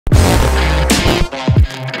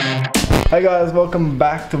Hey guys, welcome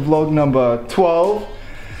back to vlog number 12.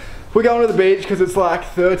 We're going to the beach because it's like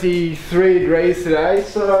 33 degrees today,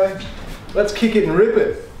 so let's kick it and rip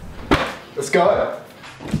it. Let's go.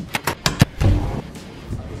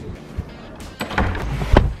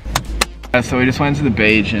 So we just went to the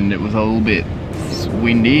beach and it was a little bit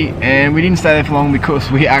windy and we didn't stay there for long because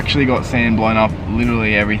we actually got sand blown up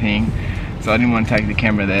literally everything, so I didn't want to take the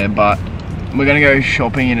camera there, but we're gonna go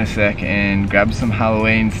shopping in a sec and grab some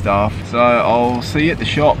Halloween stuff, so I'll see you at the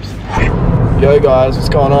shops. Yo guys, what's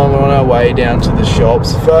going on? We're on our way down to the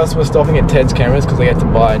shops. First we're stopping at Ted's Cameras because I get to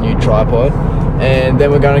buy a new tripod, and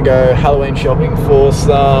then we're gonna go Halloween shopping for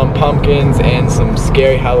some pumpkins and some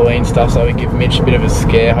scary Halloween stuff so we give Mitch a bit of a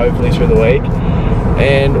scare hopefully through the week.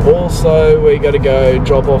 And also we gotta go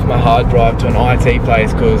drop off my hard drive to an IT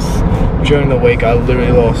place because during the week I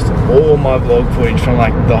literally lost all my vlog footage from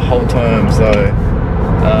like the whole term, so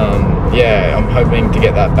yeah, I'm hoping to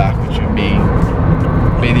get that back, which would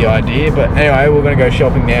be the idea. But anyway, we're gonna go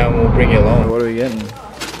shopping now and we'll bring you along. What are we getting? I'm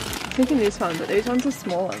thinking this one, but these ones are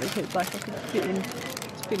smaller because like I can fit in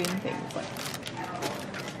things like,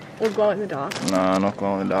 or glow in the dark. No, not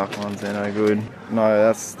glow in the dark ones, they're no good.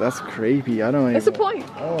 No, that's creepy. I don't even. That's the point.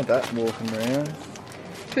 I don't want that walking around.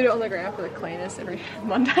 Put it on the ground for the cleaners every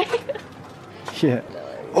Monday. Yeah.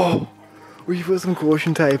 Oh, will you put some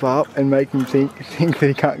caution tape up and make him think that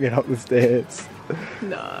he can't get up the stairs?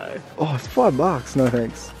 No. Oh, it's $5. No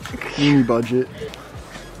thanks. Mini budget.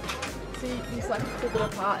 So you just like flip it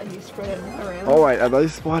apart and you spread it around. Oh wait, are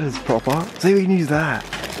those spiders proper? See, we can use that.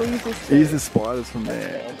 We'll use this too. Use the spiders from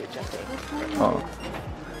there. Oh.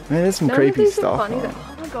 Man, there's some creepy stuff. Funny though.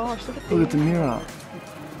 Oh my gosh, look at this. Look at the mirror.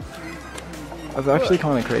 That's actually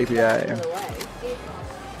kind of creepy, eh?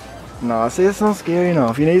 No, see, it's not scary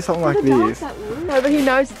enough. You need something like this. No, but he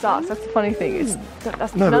knows it's us. That's the funny thing. It's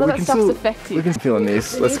none of that stuff's effective. We can feel in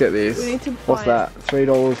this. Let's get this. We need to What's that?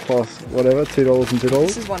 $3 plus whatever? $2 and $2?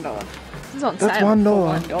 This is $1. This is on sale. That's $1.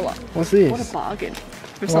 For $1. What's this? What a bargain.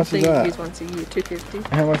 For How much something is you that? use once a year. $2.50.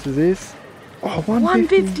 How much is this? Oh,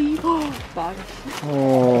 $1.50. Oh, bargain.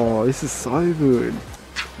 Oh, this is so good.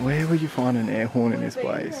 Where would you find an air horn in this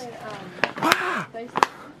place? Ah! I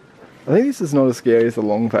think this is not as scary as the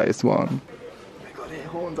long-faced one. They got air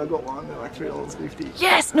horns. I got one. They're like $3.50.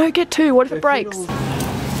 Yes! No, get two. What if it breaks?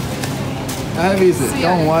 How heavy is it? Go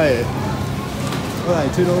and weigh it. What are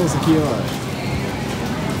they? $2 a kilo.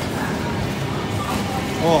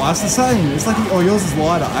 Oh, that's the same. It's like, oh, yours is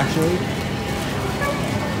lighter actually.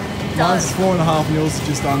 Mine's 4.5 and yours is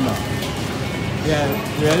just under. Yeah,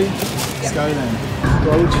 you ready? Let's go then.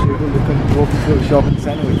 Walking through the shopping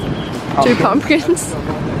centre with 2 pumpkins.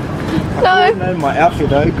 I know my outfit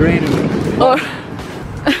though, green and Oh.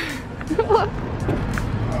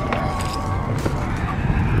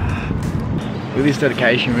 With this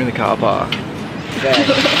dedication, we're in the car park.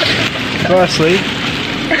 Firstly,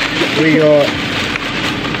 we got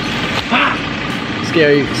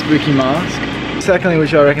scary, spooky mask. Secondly,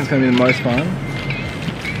 which I reckon is going to be the most fun,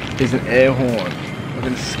 is an air horn. We're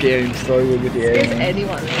going to scare him so good with the air horn.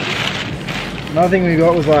 Anyone. Another thing we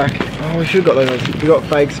got was like, oh, we should have got those. We got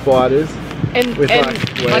fake spiders. And with like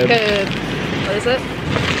web. a, what is it?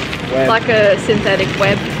 Web. Like a synthetic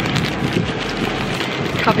web.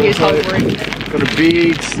 Cover his whole room. Got a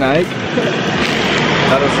big snake.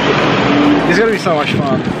 It's gonna be so much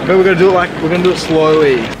fun. But we're gonna do it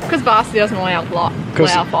slowly. Because Basti doesn't allow fire.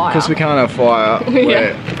 Because we can't have fire. Yeah.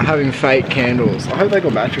 We're having fake candles. I hope they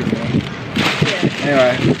got batteries in them. Yeah.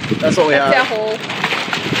 Anyway, that's what we have. That's our haul.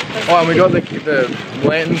 Oh, and we got the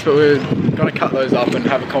lanterns, but we're gonna cut those up and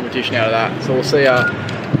have a competition out of that. So we'll see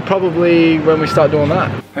probably when we start doing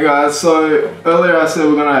that. Hey guys, so earlier I said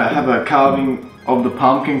we're gonna have a carving of the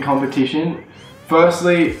pumpkin competition.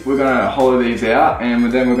 Firstly, we're gonna hollow these out,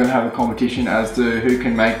 and then we're gonna have a competition as to who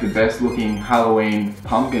can make the best looking Halloween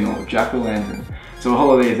pumpkin or jack-o'-lantern. So we'll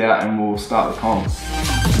hollow these out and we'll start the comp.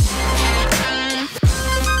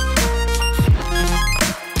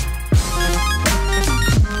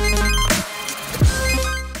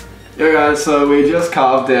 Yo guys, so we just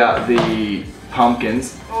carved out the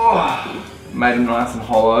pumpkins. Oh, made them nice and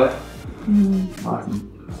hollow. Nice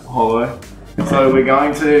and hollow. So we're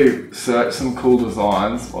going to search some cool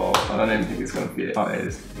designs. Well, I don't even think it's going to fit. Oh, it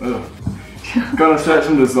is. Gonna search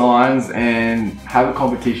some designs and have a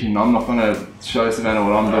competition. I'm not going to show Savannah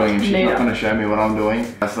what I'm doing, and she's not going to show me what I'm doing.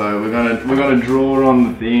 So we're gonna draw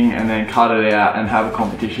on the thing and then cut it out and have a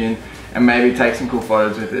competition. And maybe take some cool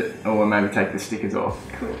photos with it, or maybe take the stickers off.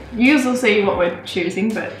 Cool. You guys will see what we're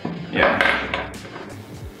choosing, but yeah.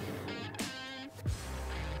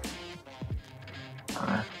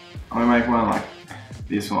 I'm gonna make one like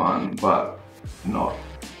this one, but not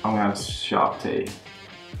I'm gonna have sharp teeth.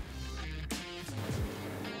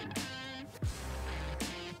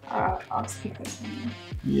 Alright, I'll just pick this one.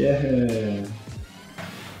 Yeah.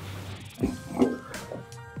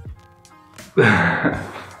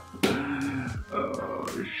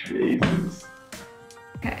 Oh, Jesus.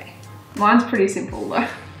 Okay. Mine's pretty simple though.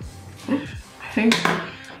 I think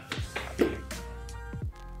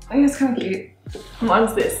it's kind of cute.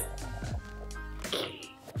 Mine's this.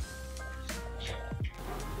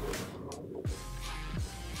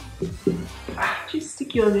 Just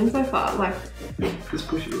stick yours in so far, like. Just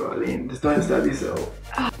push it right in. Just don't stab yourself.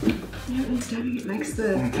 You don't need stabbing, it makes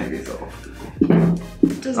the. Take this off.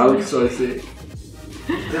 That looks so sick.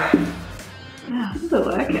 Wow, this is a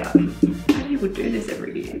workout. How do people do this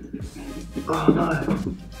every year? Oh no.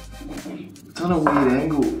 It's on a weird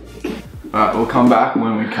angle. Alright, we'll come back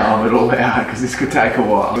when we carve it all out because this could take a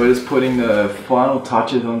while. We're just putting the final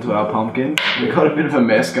touches onto our pumpkin. We've got a bit of a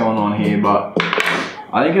mess going on here, but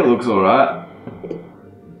I think it looks alright.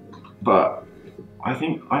 But I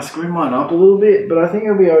think I screwed mine up a little bit, but I think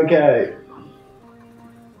it'll be okay.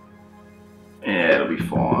 Yeah, it'll be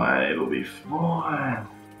fine. It'll be fine.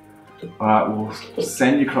 Alright, we'll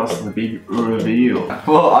send you across to the big reveal.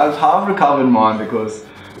 Well, I've half recovered mine because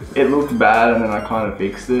it looked bad and then I kind of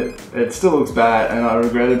fixed it. It still looks bad and I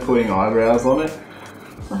regretted putting eyebrows on it.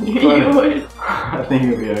 I knew you would. I think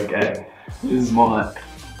it'll be okay. This is mine.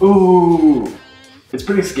 Ooh! It's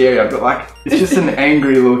pretty scary. I've got like, it's just an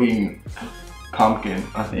angry looking pumpkin,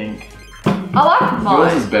 I think. I like mine.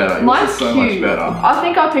 Yours is better. Yours Mine's is so cute. much better. I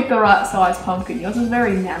think I picked the right size pumpkin. Yours is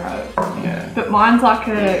very narrow. Yeah. But mine's like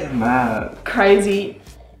a Mad. crazy,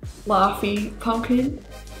 laughy pumpkin.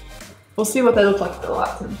 We'll see what they look like with the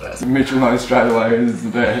lights in first. Mitchell knows straight away who's the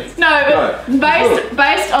best. No, but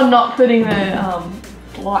based on not putting the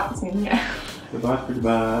lights in, yeah. They're both pretty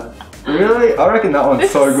bad. Really? I reckon that one's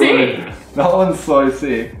so good. That one's so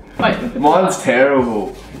sick. Wait, mine's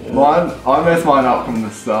terrible. Mine, I messed mine up from the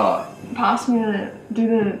start. Pass me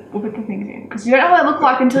the, we'll put the things in. Because you don't know what they look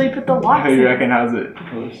like until you put the lights in. Who do you reckon has it?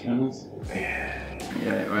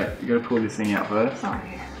 Yeah, wait, you gotta pull this thing out first. Oh,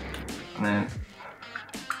 yeah. And then...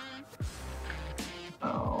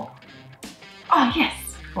 Oh. Oh, yes.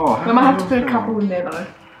 Oh, We might have to put a couple in there though.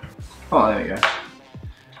 Oh, there we go.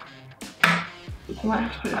 We might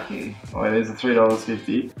have to put a few. Oh, there's a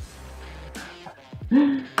 $3.50.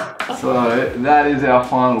 So that is our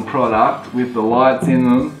final product with the lights in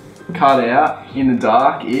them, cut out in the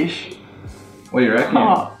dark-ish. What do you reckon?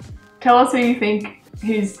 Oh, tell us who you think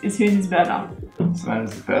whose is better.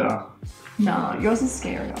 Savannah's is better. No, yours is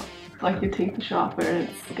scarier. Like your teeth are sharper and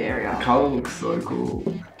it's scarier. The colour looks so cool.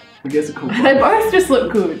 I guess a cool They both just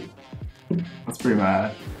look good. That's pretty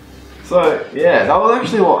mad. So yeah, that was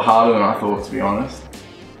actually a lot harder than I thought, to be honest.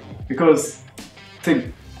 Because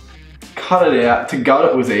to cut it out, to gut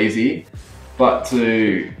it was easy, but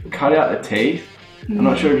to cut out the teeth, I'm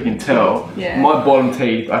not sure if you can tell, my bottom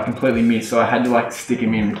teeth I completely missed, so I had to like stick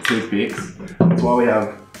them in with toothpicks. That's why we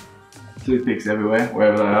have toothpicks everywhere,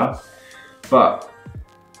 wherever they are. But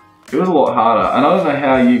it was a lot harder, and I don't know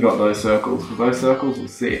how you got those circles, because those circles were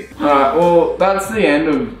sick. Alright, well, that's the end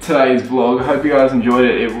of today's vlog. I hope you guys enjoyed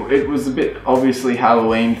it. It was a bit obviously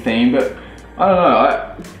Halloween themed, but I don't know,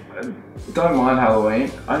 I don't mind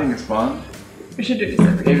Halloween. I think it's fun. We should do this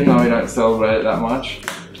every year. Even though we don't celebrate it that much,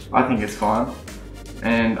 I think it's fun.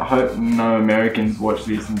 And I hope no Americans watch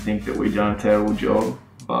this and think that we've done a terrible job,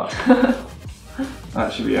 but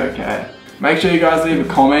that should be okay. Make sure you guys leave a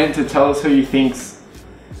comment to tell us who you think's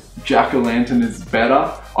jack-o'-lantern is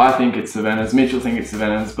better. I think it's Savannah's, Mitchell thinks it's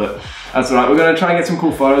Savannah's, but that's alright. We're going to try and get some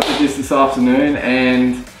cool photos of this afternoon,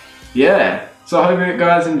 and yeah. So I hope you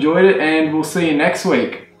guys enjoyed it, and we'll see you next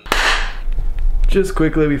week. Just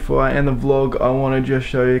quickly before I end the vlog, I want to just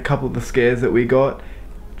show you a couple of the scares that we got,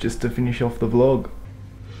 just to finish off the vlog.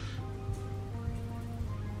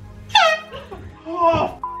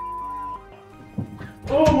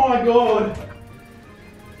 Oh my god!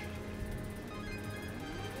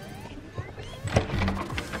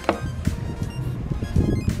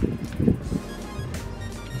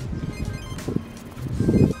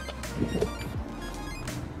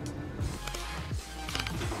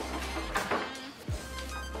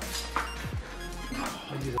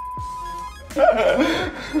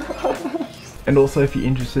 And also, if you're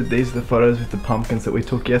interested, these are the photos with the pumpkins that we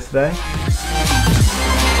took yesterday.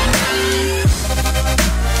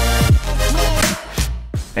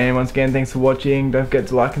 And once again, thanks for watching. Don't forget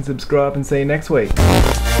to like and subscribe, and see you next week.